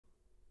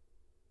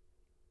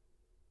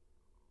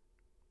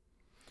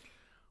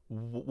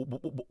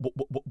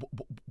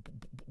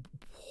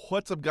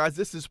What's up, guys?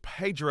 This is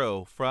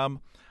Pedro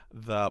from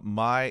the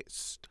My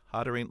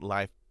Stuttering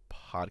Life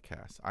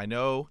podcast. I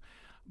know,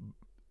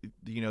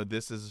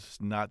 this is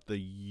not the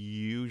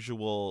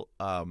usual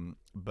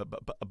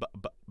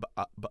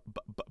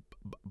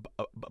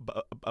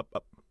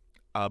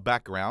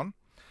background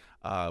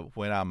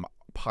when I'm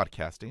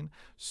podcasting.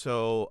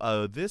 So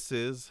this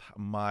is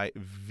my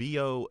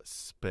VO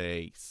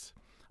space,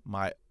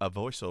 my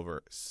voiceover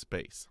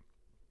space.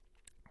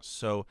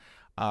 So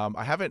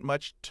I haven't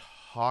much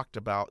talked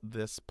about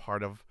this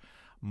part of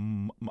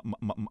my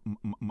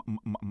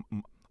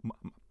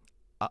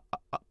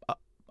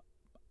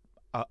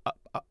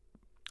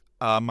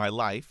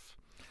life,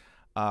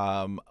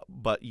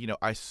 but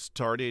I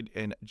started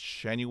in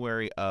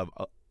January of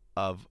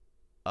of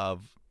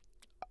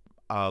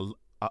uh,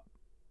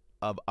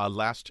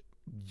 last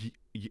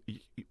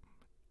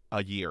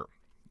a year,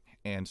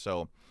 and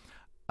so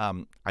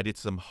I did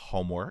some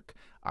homework.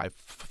 I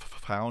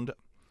found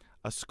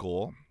a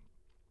school,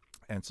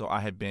 and so I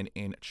have been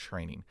in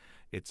training.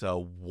 It's a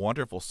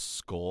wonderful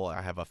school.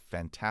 I have a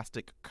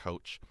fantastic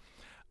coach.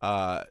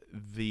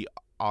 The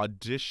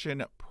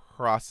audition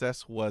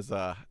process was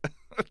how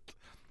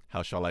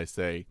shall I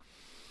say?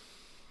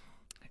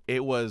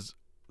 It was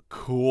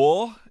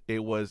cool.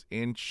 It was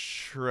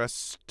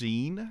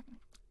interesting,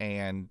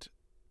 and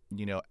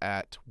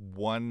at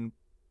one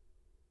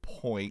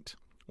point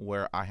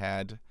where I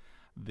had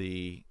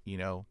the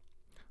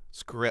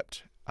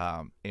script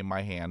in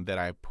my hand that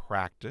I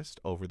practiced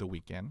over the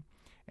weekend,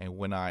 and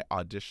when I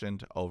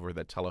auditioned over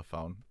the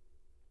telephone,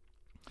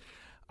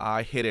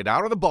 I hit it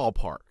out of the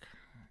ballpark,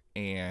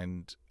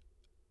 and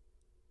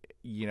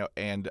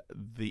and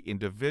the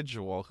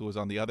individual who was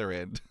on the other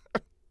end,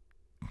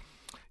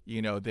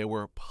 they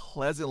were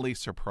pleasantly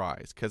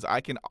surprised because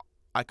I could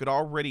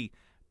already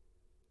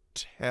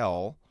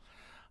tell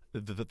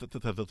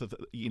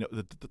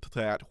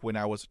that when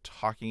I was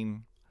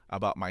talking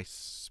about my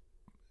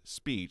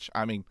speech.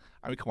 I mean,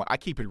 come on. I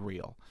keep it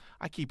real.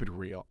 I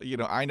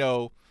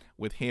know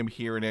with him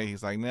hearing it,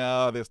 he's like,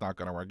 no, this is not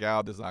going to work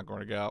out. This is not going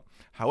to work out.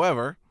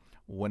 However,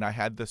 when I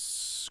had the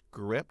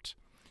script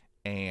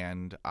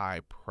and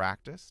I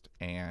practiced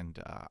and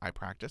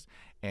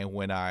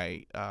when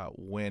I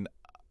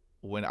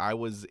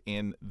was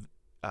in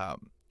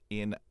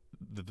in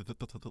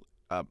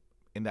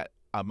that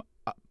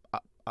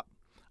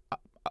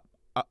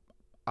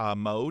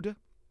mode,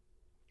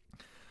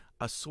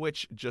 a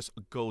switch just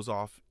goes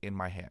off in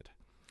my head.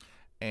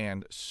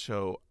 And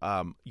so,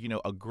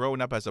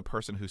 growing up as a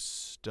person who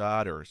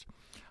stutters,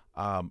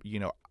 I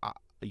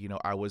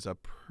was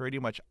pretty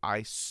much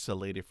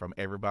isolated from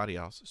everybody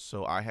else.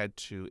 So I had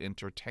to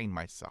entertain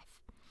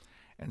myself.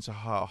 And so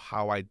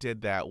how I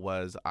did that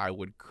was I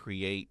would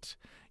create,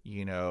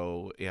 in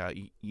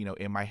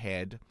my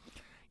head,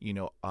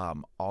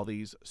 all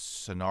these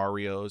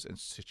scenarios and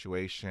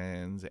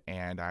situations,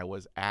 and I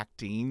was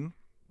acting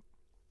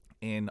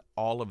in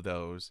all of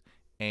those,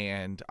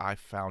 and I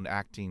found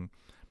acting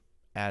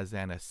as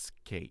an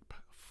escape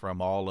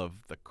from all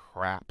of the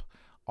crap,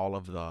 all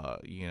of the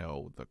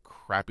the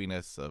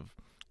crappiness of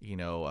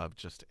of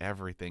just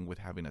everything with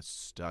having a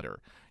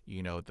stutter,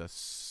 the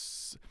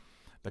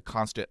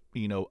constant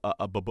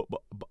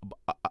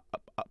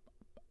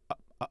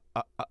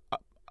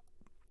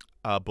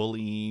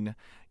bullying,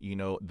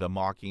 the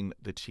mocking,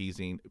 the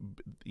teasing,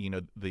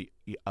 the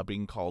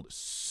being called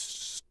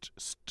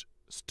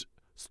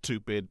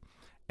stupid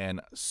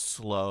and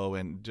slow,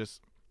 and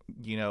just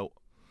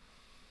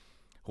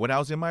when I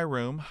was in my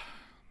room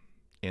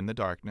in the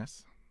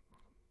darkness,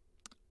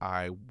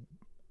 I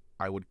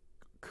would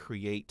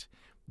create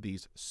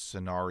these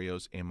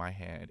scenarios in my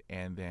head,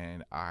 and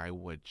then I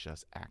would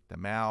just act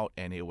them out,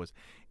 and it was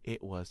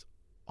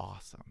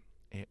awesome.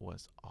 It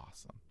was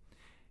awesome.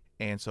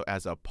 And so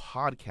as a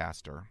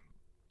podcaster,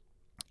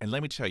 and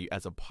let me tell you,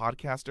 as a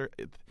podcaster,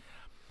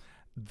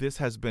 this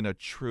has been a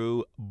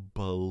true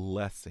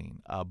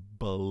blessing, a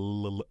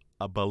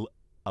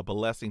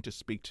blessing to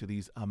speak to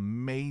these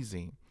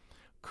amazing,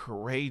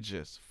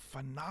 courageous,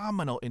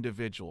 phenomenal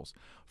individuals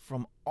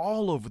from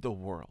all over the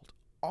world,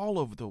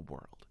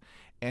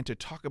 and to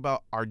talk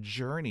about our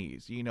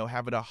journeys,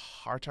 having a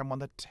hard time on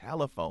the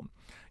telephone,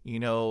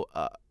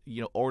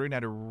 ordering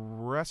at a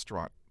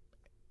restaurant,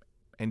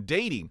 and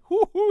dating.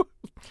 Woo-hoo.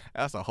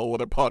 That's a whole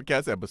other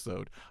podcast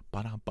episode.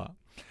 Ba-dum-ba.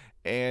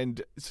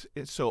 And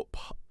so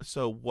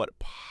what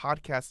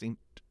podcasting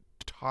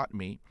taught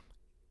me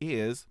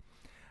is,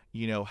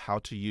 how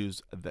to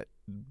use the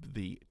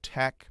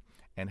tech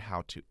and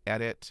how to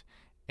edit,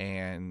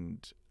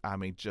 and I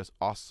mean, just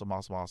awesome.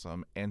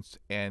 And so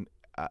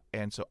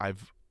I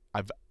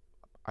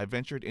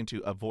ventured into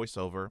a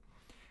voiceover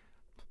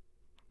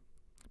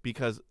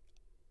because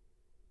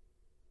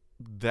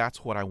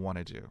that's what I want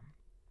to do.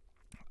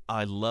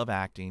 I love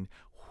acting.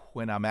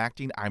 When I'm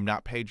acting, I'm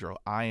not Pedro.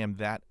 I am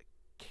that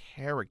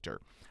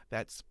character,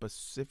 that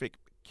specific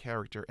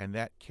character, and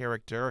that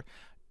character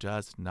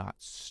does not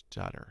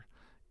stutter.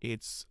 I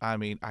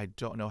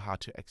don't know how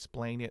to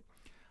explain it,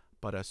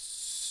 but a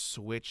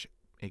switch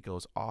It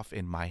goes off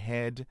in my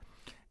head,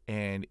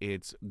 and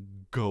it's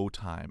go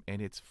time,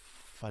 and it's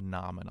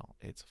phenomenal.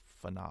 It's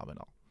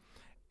phenomenal.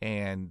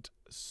 And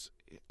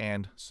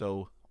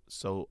so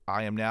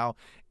I am now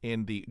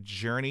in the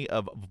journey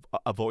of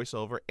a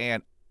voiceover,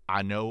 and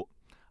I know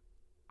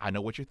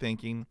what you're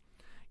thinking.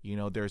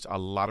 There's a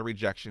lot of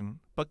rejection,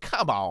 but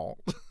come on.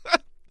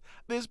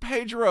 This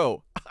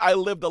Pedro, I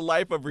lived a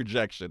life of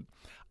rejection.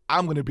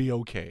 I'm going to be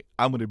okay.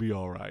 I'm going to be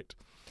all right.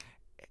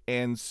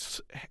 And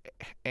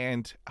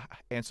and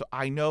and so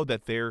I know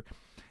that there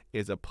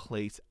is a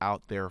place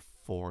out there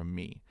for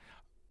me.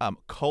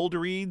 Cold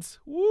reads,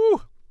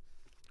 woo.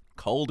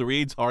 Cold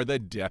reads are the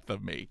death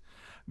of me.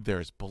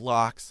 There's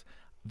blocks,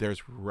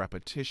 there's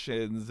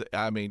repetitions.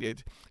 I mean,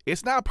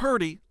 it's not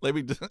pretty.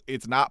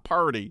 It's not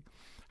pretty.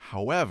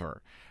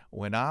 However,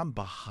 when I'm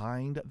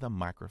behind the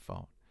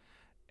microphone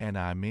and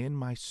I'm in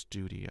my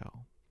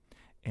studio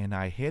and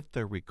I hit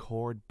the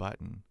record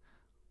button,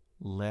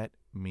 let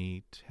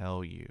me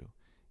tell you,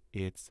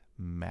 it's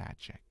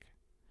magic.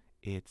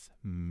 It's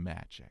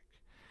magic.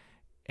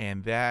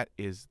 And that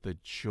is the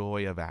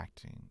joy of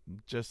acting.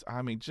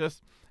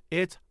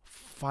 It's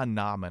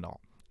phenomenal.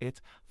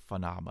 It's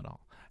phenomenal.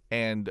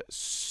 And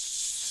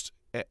so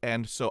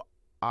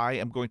I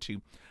am going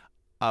to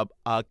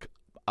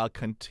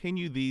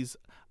continue these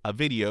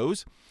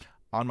videos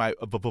on my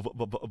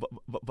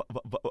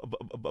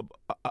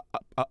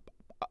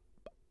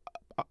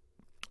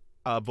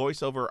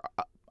voiceover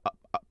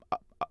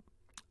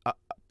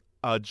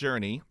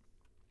journey.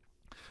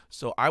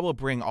 So I will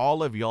bring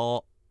all of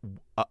y'all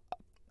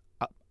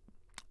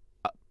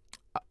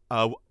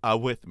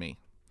with me.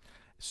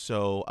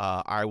 So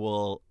I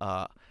will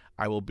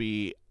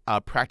be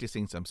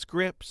practicing some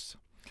scripts.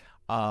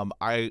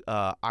 I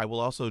will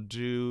also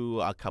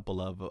do a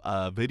couple of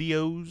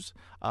videos.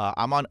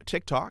 I'm on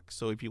TikTok,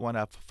 so if you want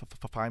to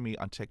find me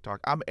on TikTok,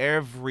 I'm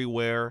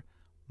everywhere.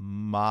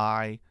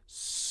 My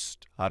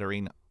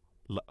stuttering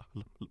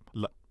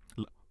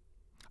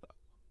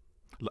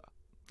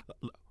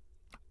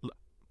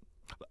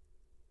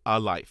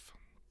life.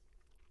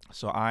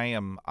 So I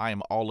am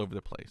all over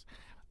the place.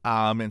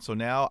 And so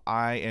now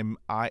I am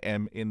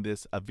in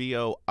this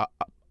VO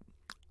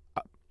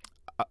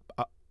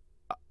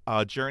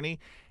journey.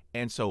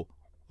 And so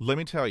let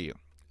me tell you,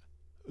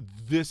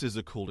 this is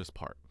the coolest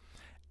part.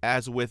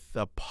 As with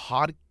the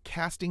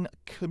podcasting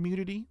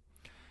community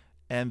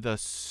and the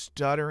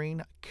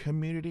stuttering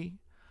community,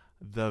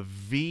 the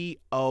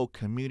VO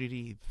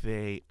community,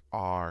 they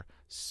are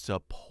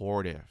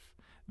supportive.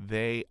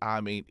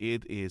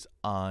 It is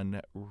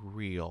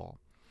unreal.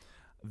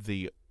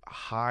 The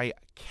high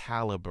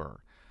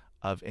caliber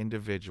of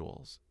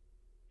individuals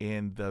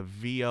in the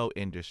VO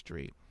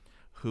industry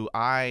who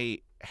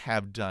I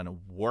have done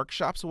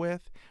workshops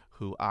with,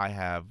 who I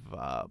have,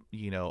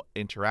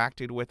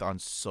 interacted with on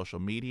social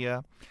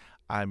media.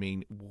 I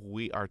mean,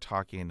 we are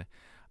talking,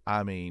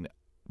 Brent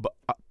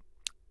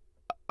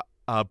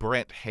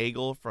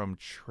Hagel from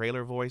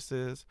Trailer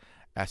Voices,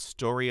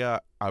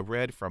 Astoria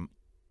Red from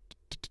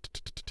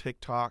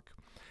TikTok,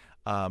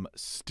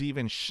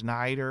 Steven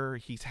Schneider,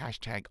 he's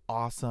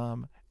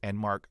 #awesome, and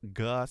Mark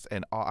Gus,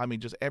 and all,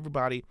 just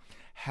everybody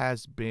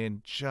has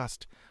been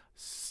it's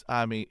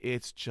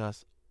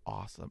just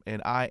awesome.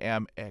 And I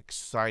am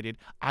excited.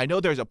 I know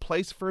there's a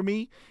place for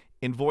me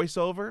in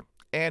voiceover,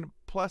 and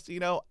plus,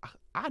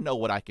 I know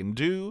what I can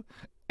do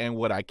and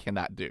what I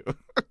cannot do.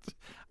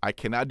 I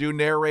cannot do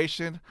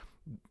narration.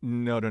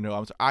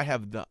 No. I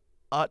have the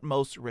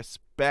utmost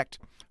respect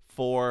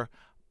for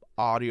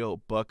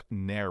audiobook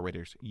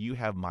narrators. You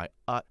have my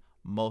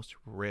utmost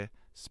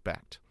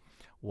respect.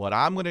 What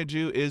I'm going to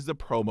do is the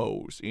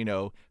promos,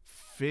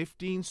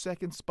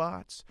 15-second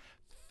spots,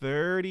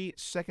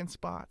 30-second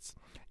spots.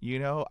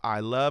 I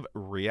love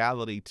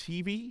reality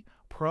TV,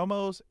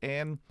 promos,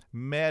 and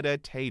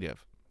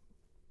meditative,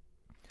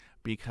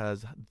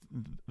 because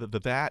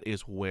that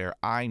is where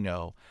I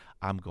know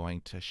I'm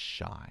going to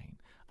shine.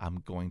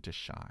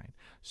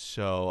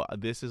 So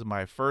this is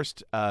my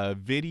first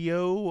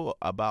video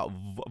about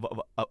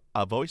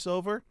a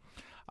voiceover.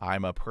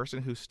 I'm a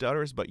person who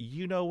stutters, but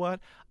you know what?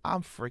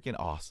 I'm freaking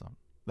awesome.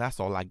 That's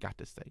all I got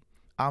to say.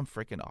 I'm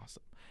freaking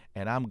awesome.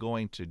 And I'm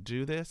going to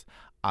do this.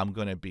 I'm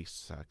going to be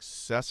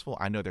successful.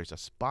 I know there's a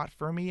spot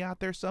for me out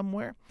there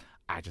somewhere.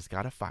 I just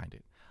got to find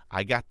it.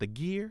 I got the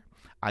gear.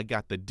 I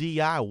got the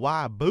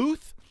DIY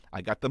booth.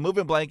 I got the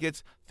moving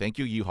blankets. Thank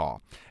you,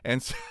 U-Haul.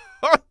 And so,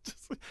 I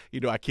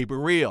keep it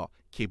real.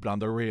 Keep it on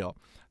the real.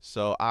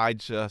 So I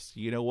just,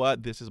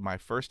 this is my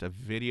first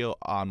video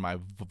on my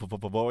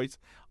voice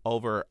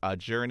over a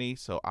journey.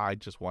 So I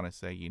just want to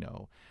say,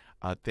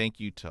 thank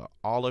you to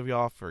all of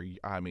y'all for,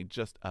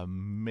 just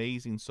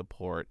amazing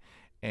support.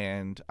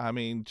 And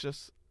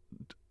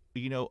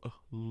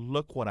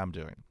look what I'm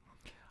doing.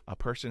 A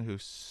person who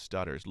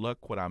stutters,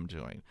 look what I'm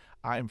doing.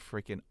 I am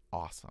freaking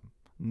awesome.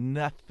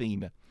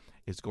 Nothing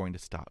is going to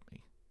stop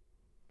me.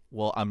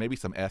 Well, maybe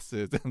some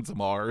S's and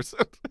some R's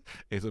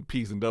and some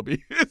P's and W's.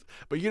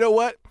 But you know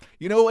what?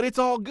 It's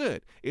all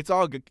good. It's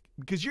all good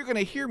because you're going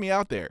to hear me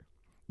out there.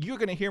 You're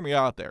going to hear me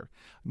out there.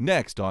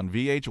 Next on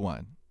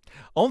VH1.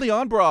 Only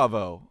on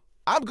Bravo.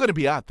 I'm going to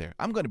be out there.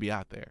 I'm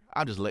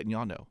just letting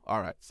y'all know.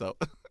 All right. So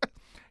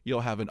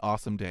you'll have an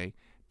awesome day.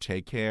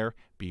 Take care,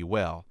 be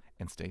well,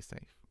 and stay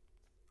safe.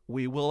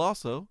 We will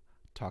also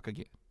talk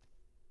again.